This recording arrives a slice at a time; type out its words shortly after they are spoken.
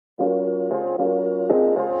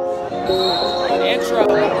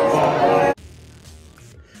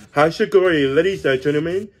Hi, Shigori, ladies and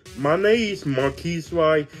gentlemen. My name is Marquise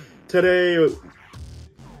White. Today,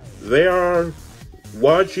 they are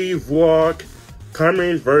watching vlog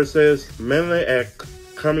Carman versus Midland at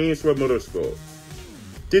Carman-Ainsworth Middle School.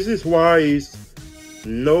 This is why it's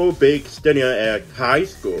no big stadium at high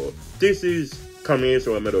school. This is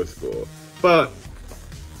Carman-Ainsworth Middle School. But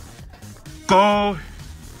go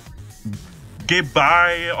get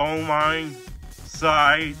by online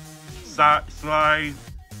sideline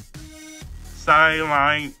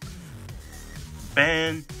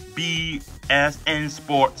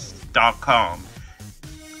bsnsports.com.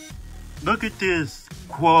 Look at this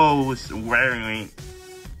clothes wearing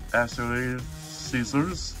actually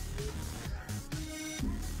scissors.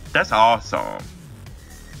 That's awesome.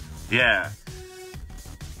 Yeah.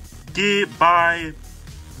 Get by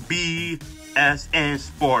BSN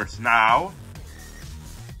Sports now.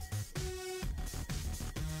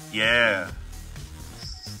 Yeah.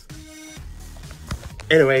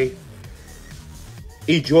 Anyway,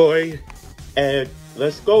 enjoy and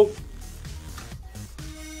let's go.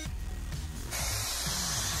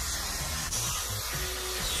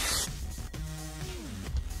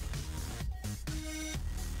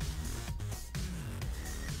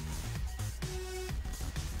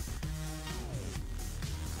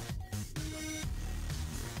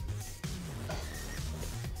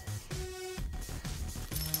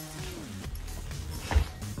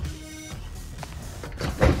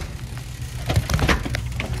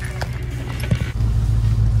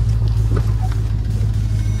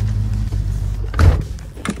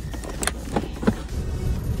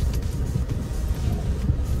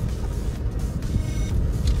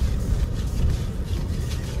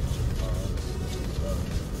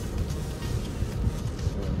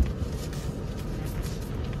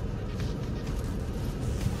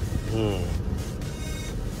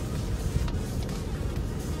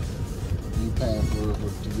 You paying for it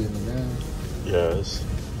to get in the game? Yes.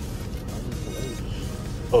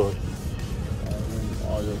 Oh.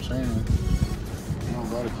 All your training. You don't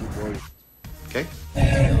gotta keep working. Okay.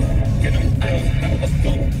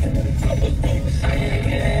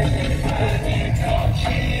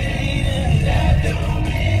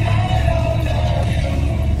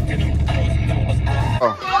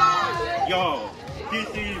 Oh. Yo, this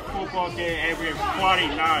is football game every Friday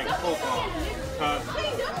night football.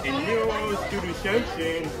 In New student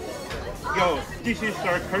section, yo, this is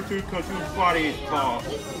our cartoon Friday call.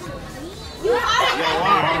 Yo,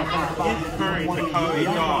 it's very to call it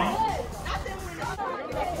off.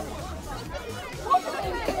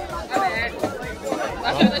 I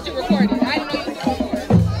thought that you recorded. I didn't know you recorded.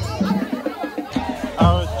 I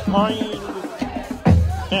was trying to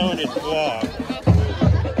film this vlog.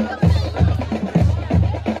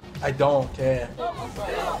 I don't care.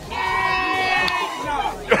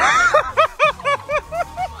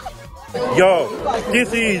 Yo,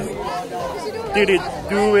 this is did it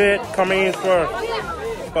do it coming first,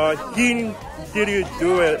 but he didn't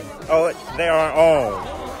do it on their own.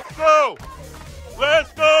 Go!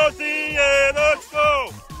 Let's go, CA! Let's go!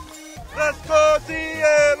 Let's go,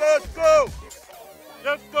 CA! Let's go!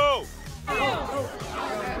 Let's go!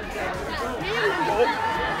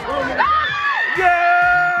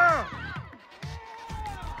 Yeah!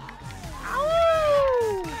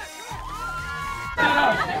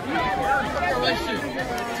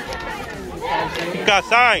 He got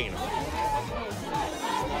signed.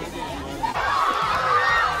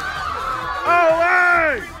 All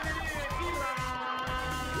right!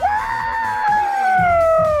 Woo!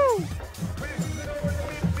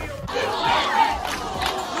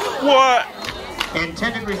 What?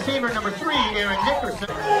 Intended receiver number 3, Aaron Nickerson.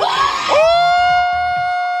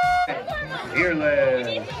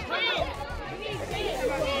 Fearless.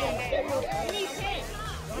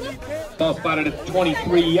 Ball spotted at the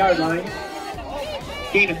 23-yard line.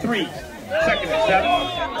 Gain of 3. Second and 7.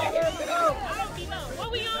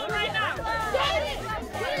 What we on right now?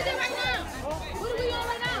 What is it right now? What are we on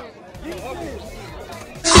right now?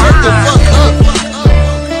 Shut the fuck up.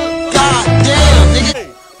 God damn, nigga.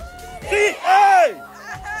 CA!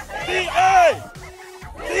 CA!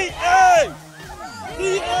 CA!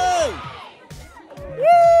 CA! Woo!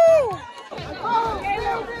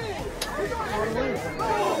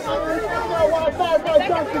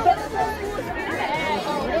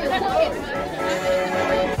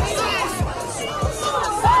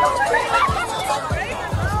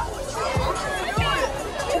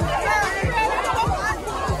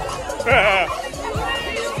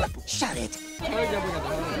 Shut it.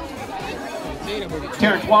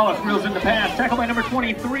 Terrence Wallace reels in the pass. Tackle by number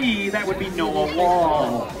 23. That would be Noah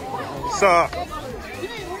Wall. So,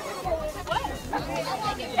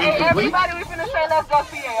 everybody, we finna say let's go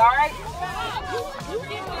CA, all right?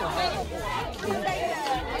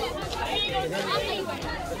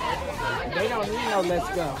 They don't need no let's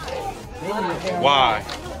go. Why?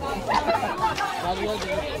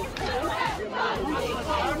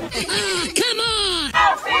 Come on!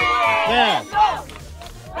 Yeah.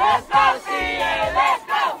 Let's go CA, let's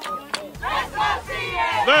go! Let's go CA!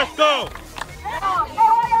 Let's go.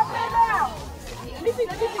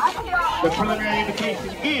 The preliminary indication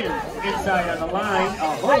is inside on the line, a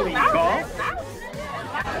holding call.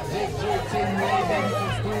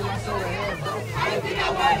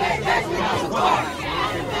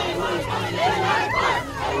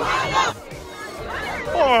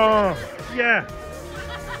 Oh, yeah.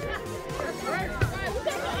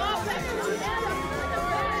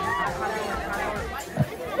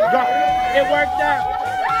 It worked out.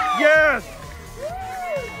 Yes.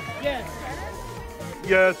 Yes.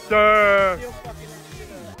 Yes, sir.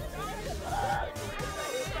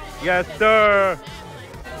 Yes, sir.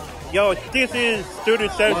 Yo, this is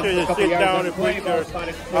student session to sit down and picture.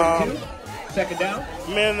 Second down.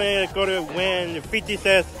 Midland is going to win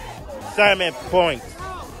 56 assignment points.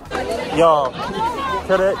 Yo,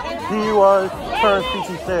 today he was turned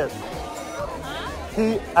 56.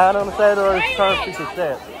 Adam Sandler turned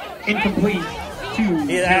 56. Incomplete to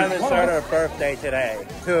It's Adam Sandler's birthday today,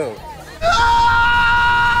 too.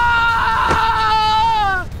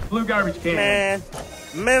 blue garbage can. Man,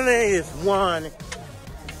 Midland is one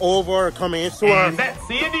over Carman-Ainsworth. And that's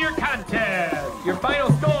the end of your contest. Your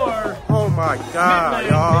final score. Oh my God,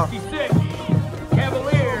 y'all. Midland 56,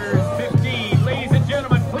 Cavaliers 15. Ladies and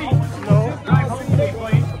gentlemen, please drive home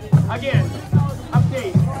safely. Again,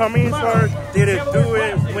 update. Carman-Ainsworth didn't do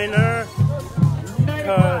it, winner,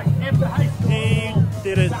 because he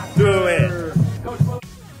didn't do it.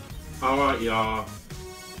 Alright, y'all.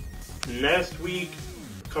 Next week,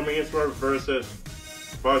 Carman-Ainsworth versus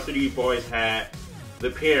Varsity Boys had the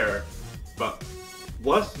pair, but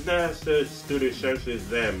what's next to student churches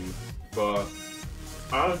them? But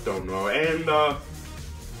I don't know. And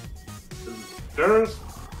there's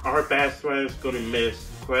our best friends gonna miss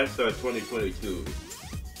Quest 2022,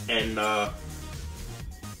 and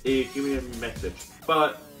give me a message.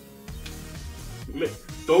 But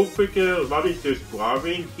don't forget, love is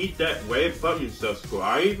subscribing. Hit that red button,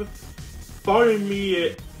 subscribe. Follow me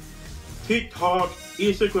at TikTok,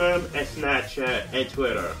 Instagram, and Snapchat, and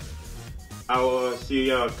Twitter. I will see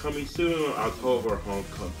y'all coming soon, October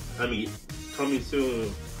homecoming. Coming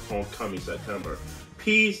soon, homecoming September.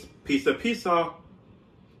 Peace, peace, peace out.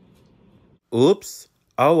 Oops,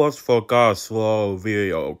 I was forgot slow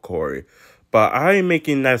video, Corey. But I'm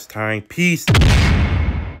making next time. Peace.